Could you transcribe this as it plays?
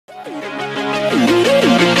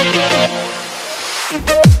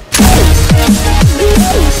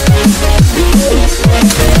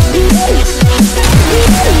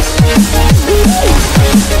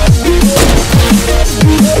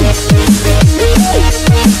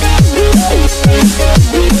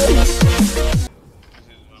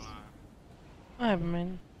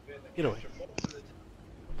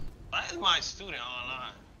my student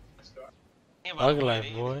online. Thug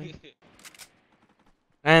life, boy.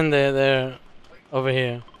 And they're over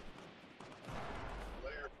here.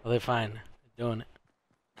 Oh, they're fine. They're doing it.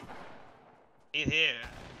 He's here.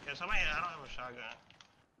 Can somebody? I don't have a shotgun.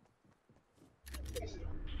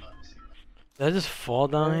 Did I just fall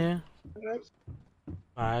down here?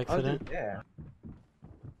 By accident? Yeah.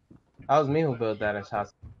 That was me who built that in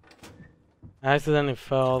house. I accidentally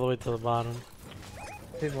fell all the way to the bottom.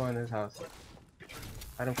 People in this house.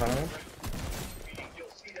 Right in front of me.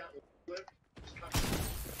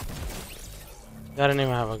 I didn't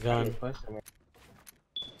even have a gun.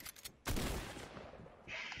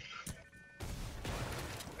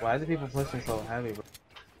 Why is the people pushing so heavy, bro?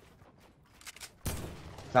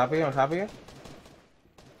 Top of you, on top of you?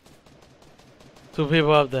 Two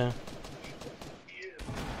people up there.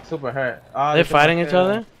 Super hurt. Oh, They're fighting each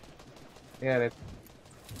other? Yeah,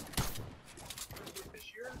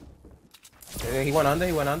 he went under,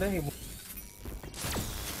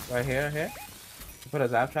 Right here, here. He put a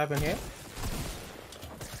zap trap in here.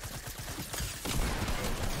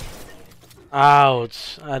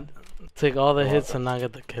 Ouch. I take all the hits and not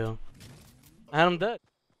get the kill. I had him dead.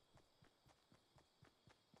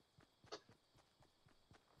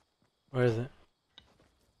 Where is it?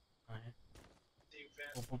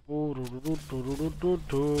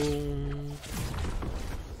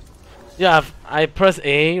 Yeah, I press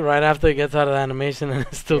A right after it gets out of the animation and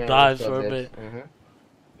it still dives for a bit.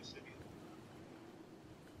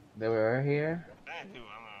 They were here.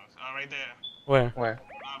 Oh, right there. Where? Where?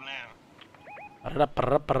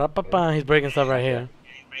 He's breaking stuff right here.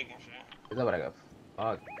 He's breaking shit. Is that what I got?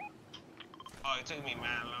 Fuck. Oh, it took me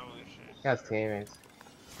mad low and shit. He has teammates.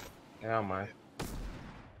 Yeah, I don't mind.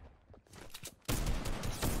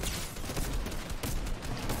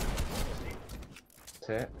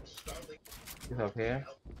 Shit. He's up here.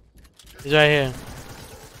 He's right here.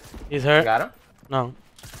 He's hurt. You got him? No.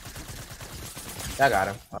 I got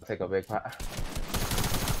him. I'll take a big pot.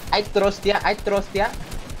 I trust ya, I trust ya.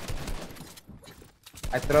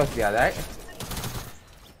 I trust ya, right?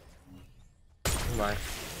 Come on.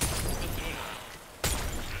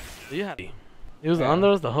 He was under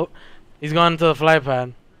us the whole. He's gone to the flight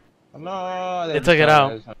pad. No, they took it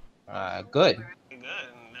out. Good. Good.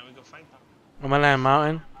 Now we can fight them. I'm gonna land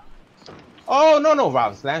mountain. Oh no,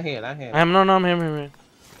 Robs, land here, land here. I'm here.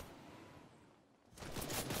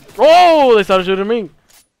 Oh, they started shooting me.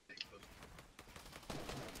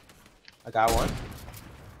 I got one.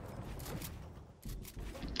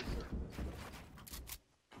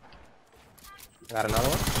 I got another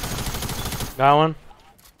one. Got one.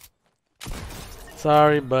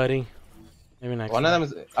 Sorry, buddy. Maybe next one time. of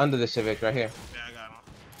them is under the Civic right here. Yeah, I got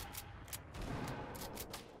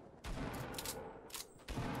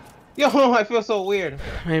him. Yo, I feel so weird.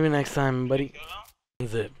 Maybe next time, buddy.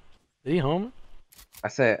 Zip. Did he homer? I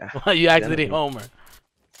said. Why you asked did he homer?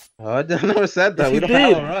 Oh, I never said that. Yes, we don't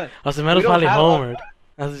did. have a run. I said Metal probably homered.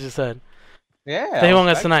 That's what you said. Yeah. So he won't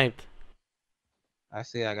get sniped. I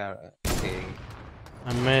see. I got it. Okay.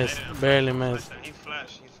 I missed. Barely missed. He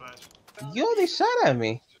flashed. Yo, they shot at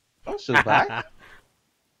me. Don't shoot back.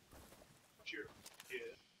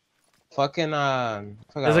 Fucking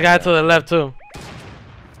There's a guy to the left too.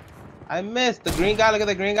 I missed the green guy. Look at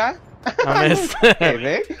the green guy. I missed. Hey,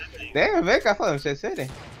 Vic. Damn, Vic. I thought him shit city.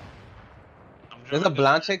 There's a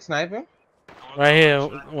blonde chick sniping. Right here,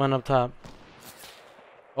 one up top.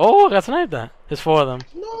 Oh, I got sniped at. There's 4 of them.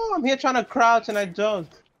 No, I'm here trying to crouch and I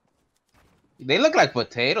jumped. They look like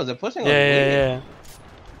potatoes. They're pushing on me. Yeah.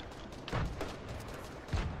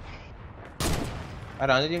 Right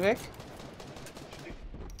under you, Vic.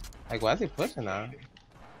 Like, why is he pushing now?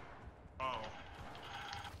 Oh.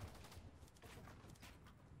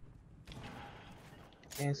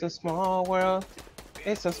 It's a small world.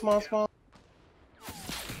 It's a small.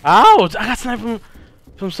 Ouch! I got sniped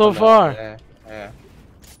from so far. Yeah.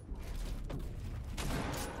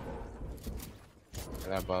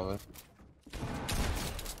 That above us.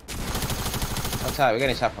 Outside, we're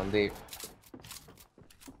getting shot from deep.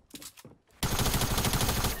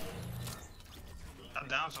 I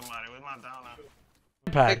downed somebody. Where's my down now?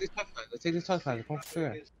 Let's take this truck flag. Come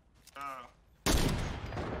through.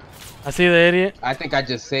 I see the idiot. I think I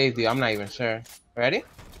just saved you. I'm not even sure. Ready?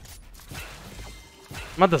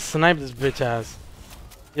 I'm about to snipe this bitch ass.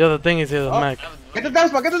 Yo, the thing is here, the mech. Get the dance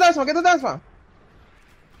spawn, get the dance spawn, get the dance spawn.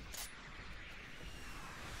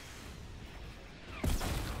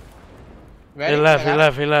 Ready? He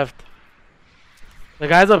left. The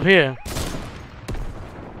guy's up here.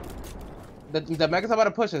 The mech is about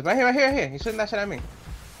to push us. Right here. He's shooting that shit at me.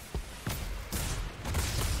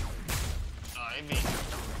 Oh,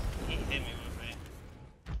 he hit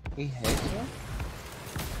He hit you?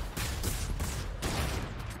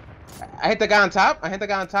 I hit the guy on top. I hit the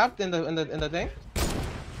guy on top in the thing.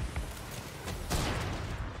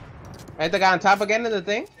 I hit the guy on top again in the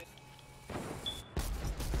thing.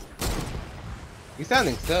 He's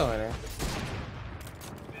standing still, man.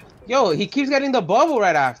 Yo, he keeps getting the bubble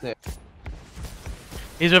right after.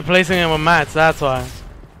 He's replacing him with mats, that's why.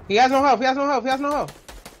 He has no health, he has no health, he has no health.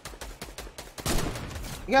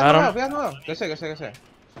 He has no health, he has no health. Good shit, good shit, good shit.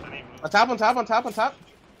 On top, on top, on top, on top.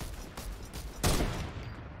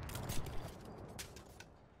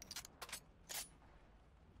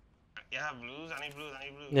 You have blues? I need blues, I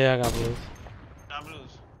need blues. Yeah, I got blues. Got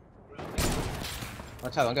blues.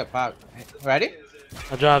 Watch out, don't get popped. Ready?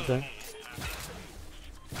 I dropped it.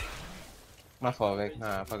 My fault, Vic.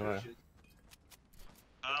 Nah, fucking right.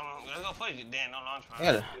 Let's go put it. Damn, no launch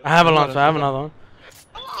pad. Yeah. I have a launcher, I have another one.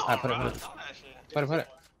 Alright, put it. Put it.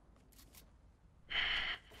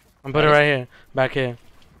 I'm putting it right here. Back here.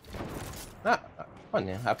 Nah, fun,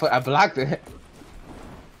 yeah. I blocked it.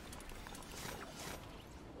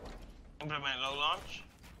 Implement low launch.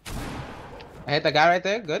 I hit the guy right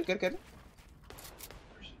there. Good, good, good.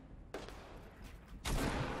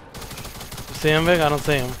 You see him, Vic? I don't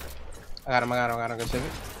see him. I got him. Good shit.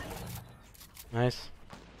 Nice.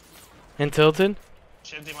 And tilted?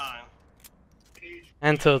 Shifty mine.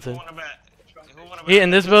 And tilted. Who wanna bet? Who wanna bet? He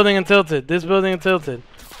in this building and tilted. This building and tilted.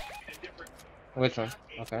 Which one?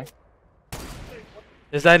 Okay.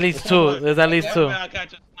 There's at least two. There's at least two. I'll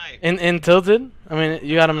catch a snipe. In tilted? I mean,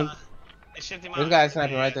 you got him in... It's shifty This mine. guy's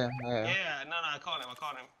sniping right there. Yeah. Yeah, no, I caught him.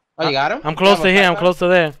 Oh, you got him? I'm close to here. I'm close to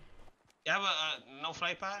there. You have a no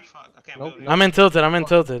flight pad? Fuck, I can't Nope. build it. I'm in tilted. I'm in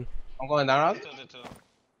tilted. I'm going down, Rob. Tilted too.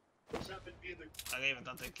 I even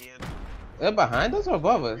thought they kid. They're behind us or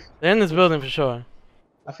above us? They're in this building for sure.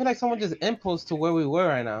 I feel like someone just impulsed to where we were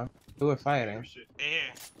right now. We were fighting. They're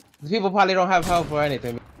here. These people probably don't have health or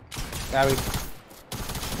anything. Gary.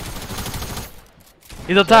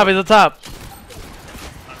 He's up top. He's up top.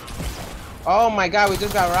 Oh my god, we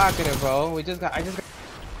just got rocketed, bro. I just got Wait,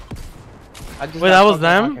 got that was fucking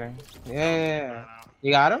them? rocketed. Yeah.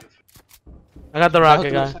 You got him? I got the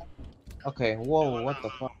rocket guy. Okay, whoa, what the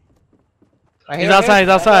fuck? He's outside, he's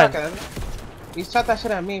outside. He shot that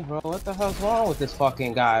shit at me, bro. What the hell's wrong with this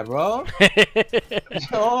fucking guy, bro?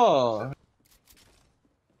 Yo.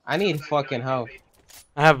 I need fucking help.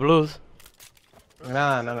 I have blues.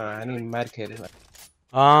 Nah. I need medkit.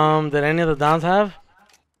 Did any of the downs have?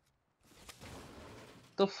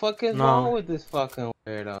 What the fuck is No. wrong with this fucking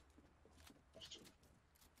weirdo?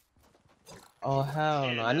 Oh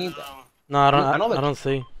hell no! I need. No, I don't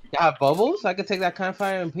see. You have bubbles? I could take that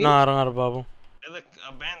campfire and peek. No, I don't have a bubble. There's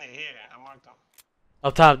a bandit here. I marked them.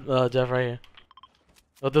 Up top, Jeff, right here.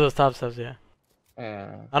 Go through those top steps, yeah.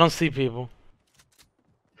 Yeah. I don't see people.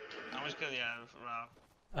 How much kills you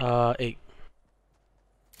have, Rob? 8.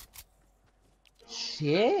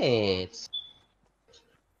 Shit.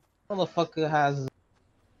 Motherfucker has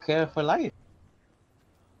care for life.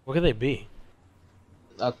 Where could they be?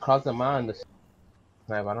 Across the mountain.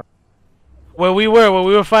 I don't. Where we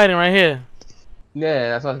were fighting right here. Yeah,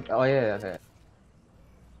 that's what. Oh yeah, that's it.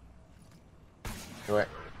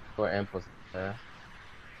 We're impulse. Yeah.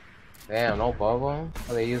 Damn, no bubble.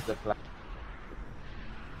 Oh, they used the flag.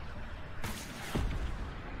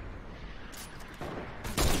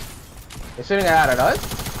 They're shooting it at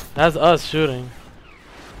us? That's us shooting.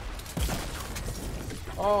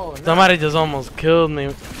 Oh, no. Somebody just almost killed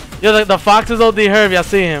me. Yo, the fox is OD Herb. Y'all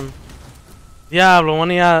see him? Diablo,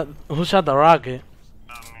 one of y'all. Who shot the rocket?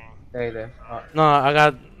 There. Oh. No, I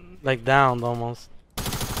got like downed almost.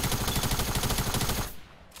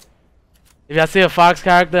 If y'all see a fox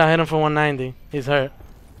character, I hit him for 190. He's hurt.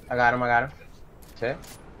 I got him. Shit.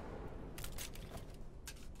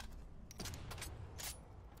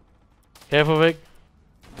 Careful, Vic.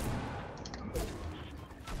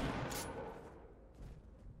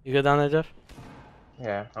 You good down there, Jeff?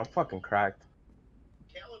 Yeah, I'm fucking cracked.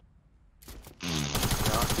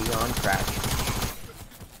 Not beyond crack.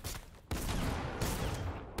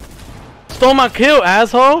 Stole my kill,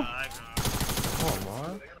 asshole! Come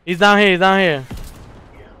on. He's down here.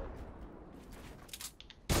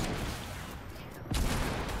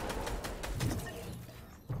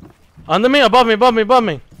 Under me, above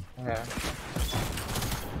me. Yeah.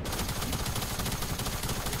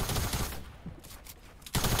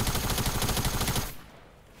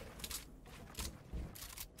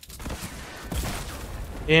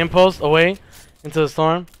 He impulsed away into the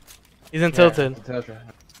storm. He's in tilted. Tilted.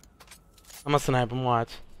 I'm gonna snipe him,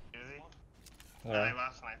 watch. Is he? Yeah. I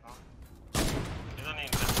last snipe him. You don't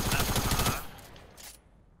need that.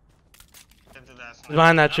 Into that He's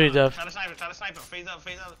behind that tree, Jeff. Try to snipe him, try to snipe him. Phase up,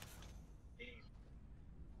 phase up.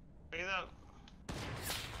 Phase up.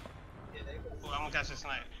 Ooh, I'm gonna catch this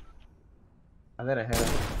snipe. I let it hit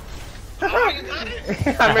him. Oh, you got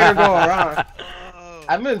it? I made her go around. Oh.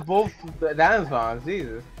 I missed both dance bombs,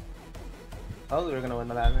 Jesus. I thought we were gonna win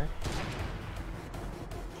the last game.